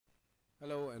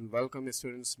Hello and welcome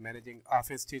students managing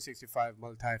Office 365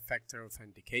 multi-factor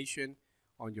authentication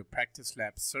on your practice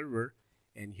lab server.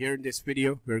 And here in this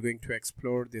video we're going to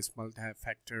explore this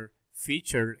multi-factor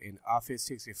feature in Office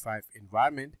 365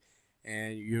 environment,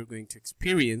 and you're going to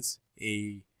experience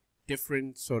a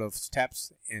different sort of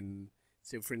steps and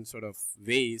different sort of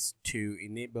ways to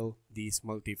enable these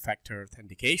multi-factor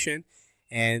authentication.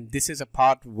 And this is a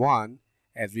part one,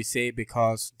 as we say,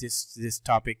 because this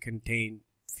topic contains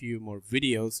few more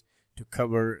videos to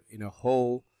cover in a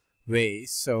whole way.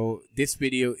 So this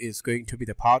video is going to be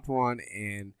the part one,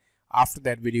 and after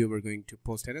that video we're going to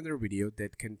post another video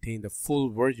that contain the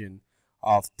full version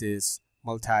of this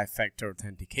multi-factor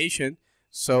authentication.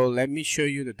 So let me show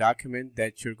you the document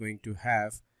that you're going to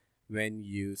have when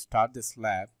you start this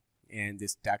lab, and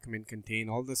this document contain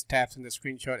all the steps in the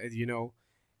screenshot, as you know,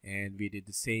 and we did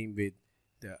the same with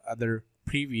the other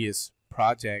previous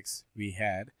projects we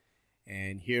had.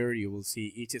 And here you will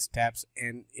see each steps,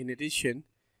 and in addition,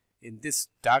 in this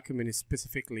document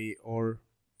specifically, or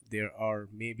there are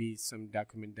maybe some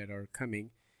document that are coming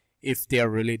if they are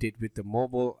related with the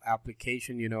mobile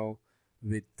application, you know,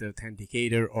 with the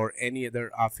authenticator or any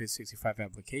other Office 365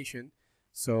 application.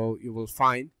 So you will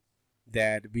find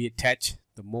that we attach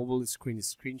the mobile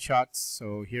screenshots.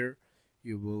 So here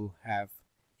you will have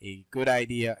a good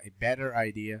idea, a better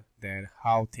idea that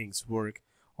how things work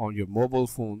on your mobile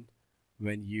phone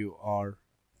when you are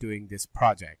doing this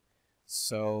project.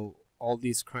 So all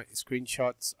these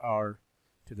screenshots are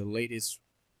to the latest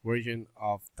version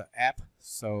of the app,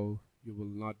 so you will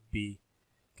not be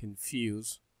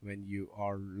confused when you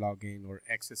are logging or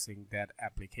accessing that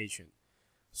application.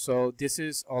 So this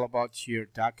is all about your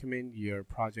document, your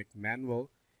project manual,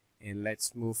 and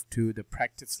let's move to the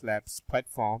Practice Labs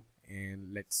platform,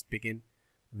 and let's begin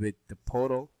with the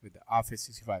portal, with the Office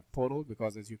 365 portal,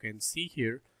 because as you can see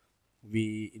here,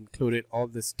 we included all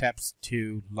the steps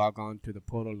to log on to the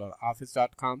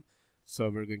portal.office.com. So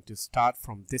we're going to start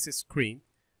from this screen.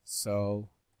 So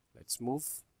let's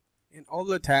move. And all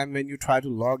the time when you try to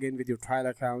log in with your trial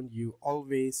account, you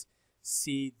always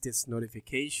see this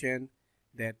notification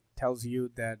that tells you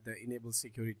that the enable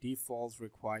security defaults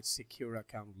requires secure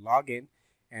account login,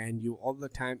 and you all the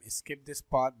time skip this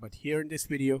part. But here in this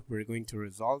video we're going to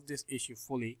resolve this issue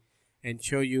fully and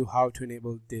show you how to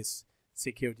enable this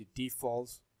security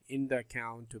defaults in the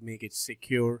account to make it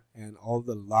secure and all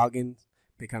the logins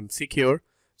become secure.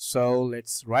 So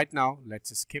let's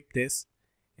skip this,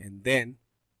 and then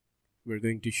we're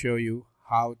going to show you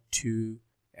how to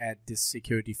add this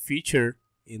security feature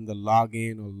in the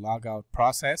login or logout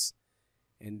process,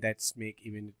 and that's make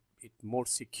even it more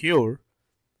secure,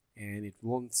 and it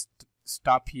won't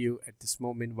stop you at this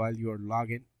moment while you are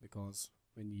logging, because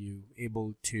when you're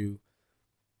able to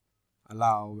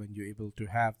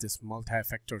have this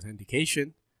multi-factor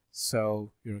authentication,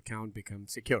 so your account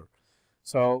becomes secure.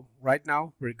 So right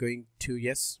now we're going to,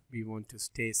 yes, we want to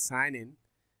stay sign in,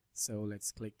 so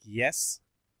let's click yes,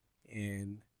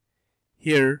 and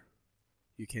here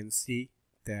you can see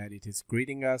that it is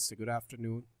greeting us good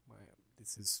afternoon.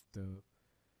 This is the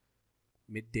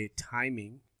midday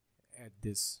timing at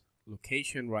this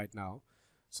location right now.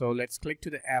 So let's click to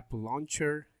the app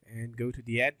launcher and go to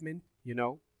the admin, you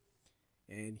know.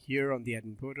 And here on the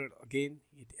admin portal, again,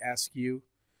 it asks you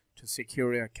to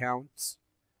secure your accounts.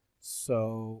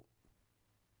 So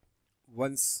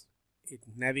once it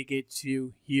navigates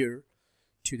you here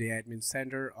to the admin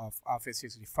center of Office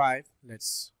 365,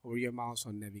 let's hover your mouse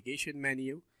on navigation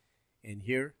menu, and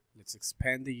here let's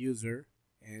expand the user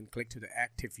and click to the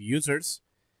active users.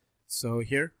 So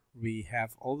here we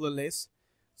have all the lists.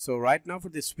 So right now for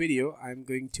this video, I'm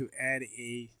going to add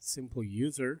a simple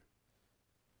user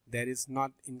that is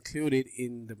not included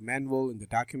in the manual, in the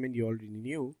document you already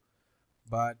knew,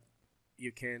 but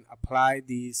you can apply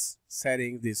these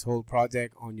settings, this whole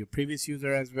project on your previous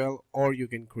user as well, or you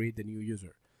can create the new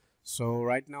user. So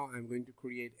right now I'm going to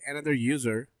create another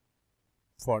user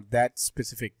for that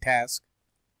specific task.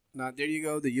 Now there you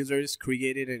go, the user is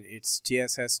created and it's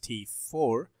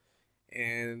GSST4.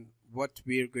 And what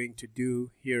we're going to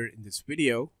do here in this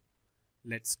video,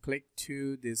 let's click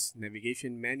to this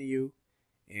navigation menu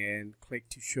and click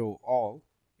to show all,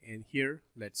 and here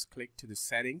let's click to the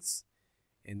settings,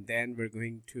 and then we're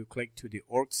going to click to the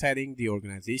org setting, the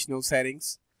organizational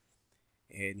settings,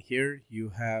 and here you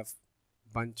have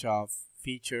bunch of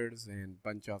features and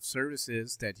bunch of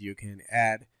services that you can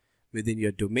add within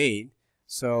your domain.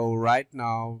 So right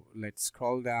now let's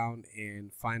scroll down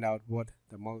and find out what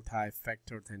the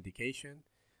multi-factor authentication.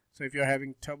 So if you're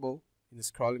having trouble in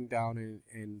scrolling down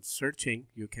and searching,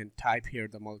 you can type here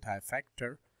the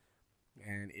multi-factor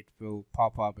and it will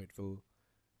pop up, it will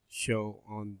show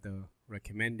on the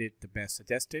recommended, the best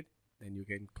suggested, then you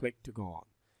can click to go on.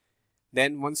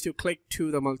 Then once you click to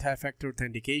the multi-factor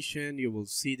authentication, you will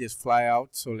see this fly out.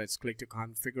 So let's click to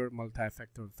configure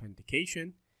multi-factor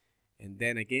authentication. And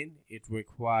then again, it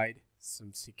required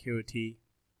some security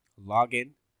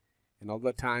login. And all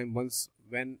the time,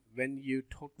 when you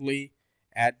totally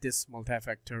add this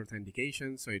multi-factor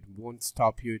authentication, so it won't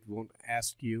stop you, it won't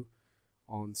ask you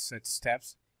on such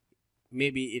steps.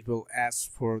 Maybe it will ask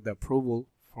for the approval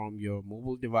from your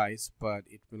mobile device, but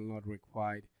it will not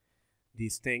require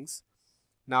these things.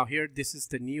 Now here, this is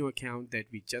the new account that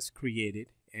we just created,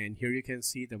 and here you can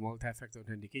see the multi-factor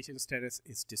authentication status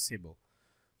is disabled.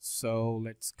 So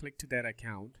let's click to that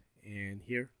account, and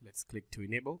here let's click to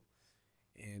enable.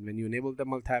 And when you enable the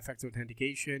multi-factor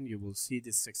authentication, you will see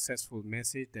this successful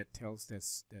message that tells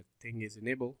us that thing is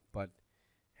enabled but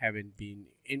haven't been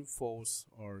enforced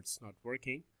or it's not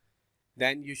working.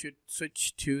 Then you should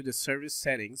switch to the service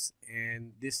settings,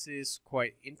 and this is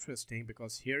quite interesting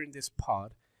because here in this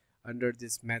pod, under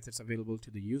this methods available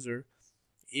to the user,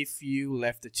 if you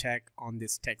left a check on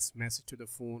this text message to the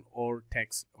phone or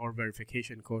text or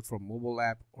verification code from mobile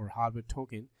app or hardware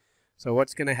token, so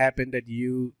what's going to happen that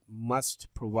you must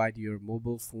provide your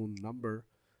mobile phone number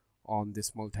on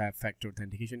this multi-factor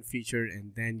authentication feature,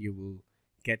 and then you will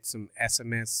get some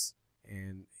SMS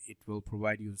and it will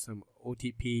provide you some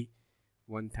OTP,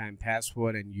 one-time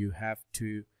password, and you have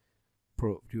to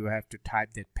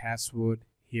type that password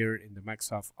here in the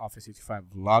Microsoft Office 365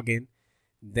 login.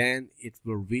 Then it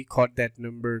will record that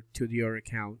number to your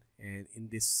account, and in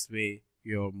this way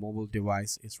your mobile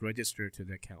device is registered to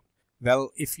the account.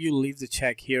 Well, if you leave the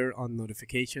check here on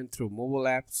notification through mobile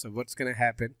app, so what's going to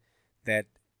happen that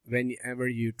whenever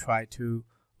you try to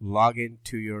log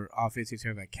into your Office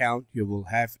 365 account, you will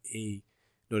have a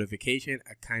notification,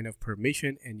 a kind of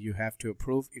permission, and you have to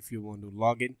approve if you want to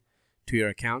log in to your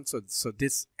account. So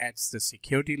this adds the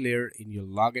security layer in your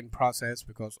login process,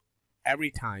 because every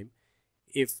time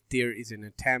if there is an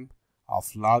attempt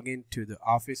of login to the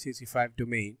Office 365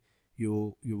 domain,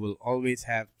 you will always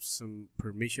have some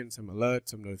permission, some alert,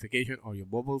 some notification on your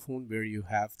mobile phone where you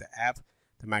have the app,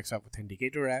 the Microsoft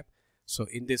Authenticator app. So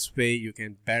in this way you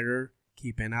can better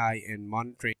keep an eye and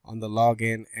monitoring on the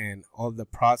login and all the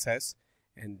process,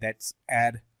 and that's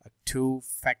add a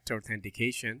two-factor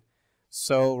authentication.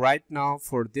 So right now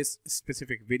for this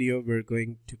specific video, we're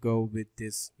going to go with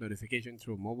this notification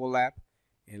through mobile app,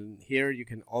 and here you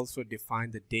can also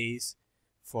define the days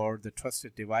for the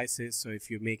trusted devices. So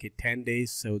if you make it 10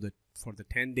 days, so that for the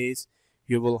 10 days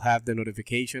you will have the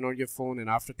notification on your phone, and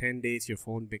after 10 days your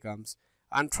phone becomes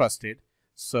untrusted.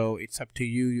 So it's up to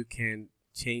you, you can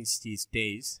change these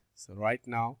days. So right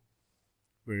now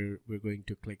we're going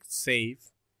to click save.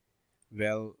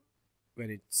 Well, when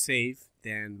it's saved,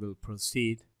 then we'll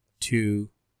proceed to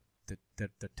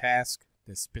the task,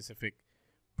 the specific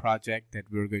project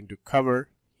that we're going to cover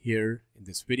here in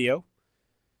this video.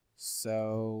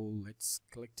 So let's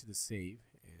click to the save,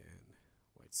 and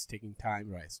it's taking time,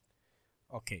 right?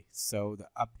 Okay, so the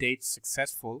update's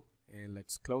successful, and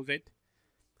let's close it.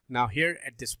 Now here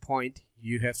at this point,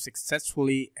 you have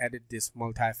successfully added this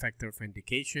multi-factor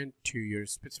authentication to your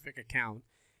specific account,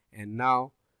 and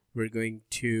now we're going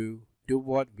to do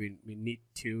what we need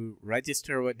to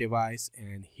register our device.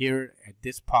 And here at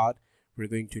this part, we're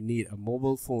going to need a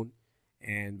mobile phone,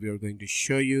 and we are going to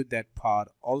show you that part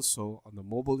also on the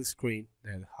mobile screen,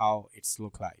 and how it's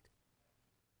look like.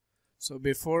 So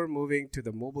before moving to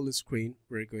the mobile screen,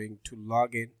 we're going to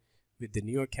log in with the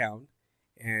new account,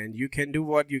 and you can do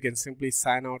what you can simply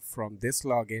sign out from this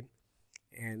login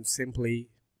and simply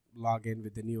log in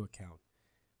with the new account.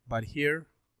 But here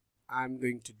I'm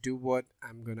going to do what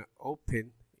I'm going to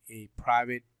open a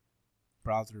private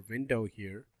browser window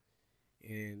here,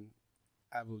 and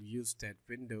I will use that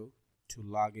window to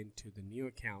log into the new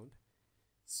account.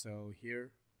 So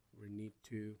here we need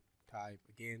to type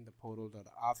again the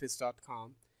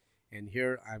portal.office.com, and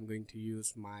here I'm going to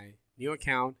use my new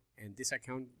account, and this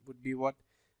account would be what?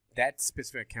 That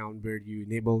specific account where you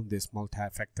enable this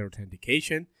multi-factor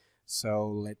authentication. So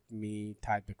let me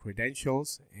type the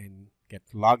credentials and get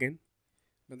login.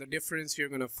 Now the difference you're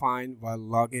going to find while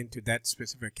logging to that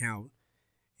specific account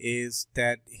is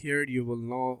that here you will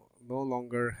no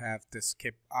longer have the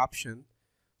skip option.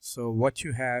 So what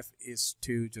you have is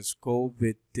to just go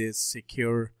with this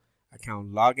secure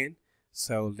account login.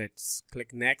 So let's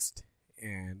click next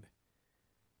and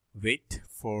wait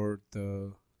for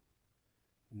the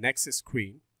next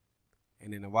screen,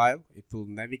 and in a while it will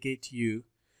navigate you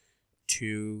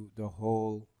to the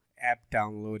whole app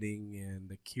downloading and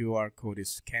the QR code is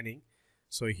scanning.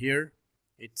 So here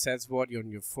It says what on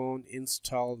your phone,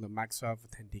 install the Microsoft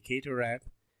Authenticator app,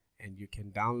 and you can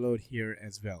download here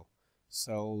as well.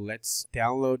 So let's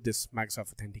download this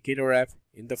Microsoft Authenticator app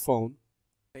in the phone.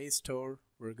 Play Store,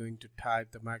 we're going to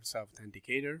type the Microsoft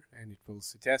Authenticator and it will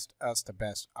suggest us the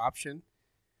best option.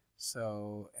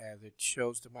 So as it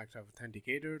shows the Microsoft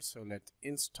Authenticator, so let's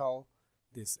install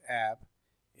this app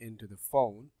into the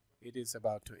phone. It is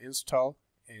about to install,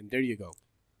 and there you go.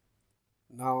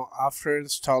 Now after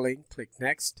installing, click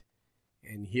next,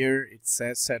 and here it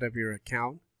says set up your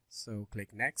account, so click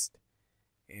next.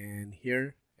 And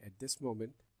here at this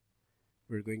moment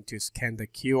we're going to scan the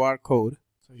QR code.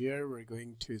 So here we're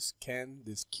going to scan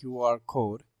this QR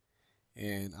code,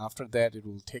 and after that it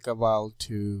will take a while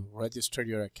to register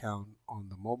your account on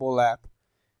the mobile app.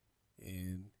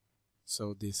 And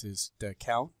so this is the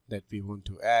account that we want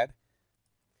to add.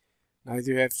 Now as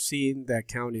you have seen, the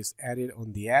account is added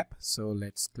on the app, so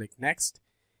let's click next,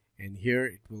 and here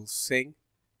it will sync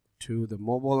to the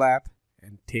mobile app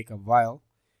and take a while.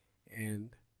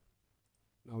 And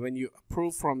now when you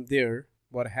approve from there,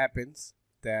 what happens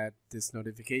that this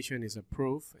notification is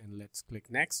approved, and let's click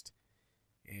next,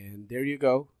 and there you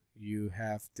go, you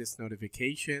have this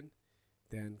notification.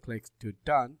 Then click to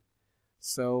done.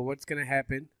 So what's gonna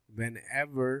happen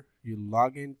whenever you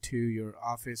log into your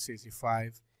Office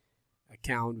 365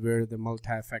 account where the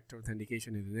multi-factor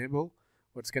authentication is enabled,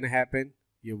 what's going to happen,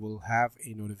 you will have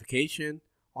a notification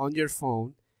on your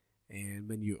phone, and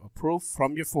when you approve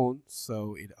from your phone,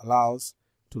 so it allows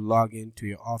to log into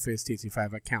your Office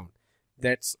 365 account.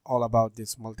 That's all about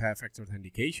this multi-factor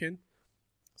authentication.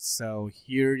 So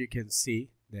here you can see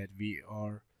that we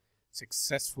are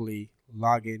successfully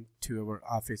logged into our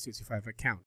Office 365 account.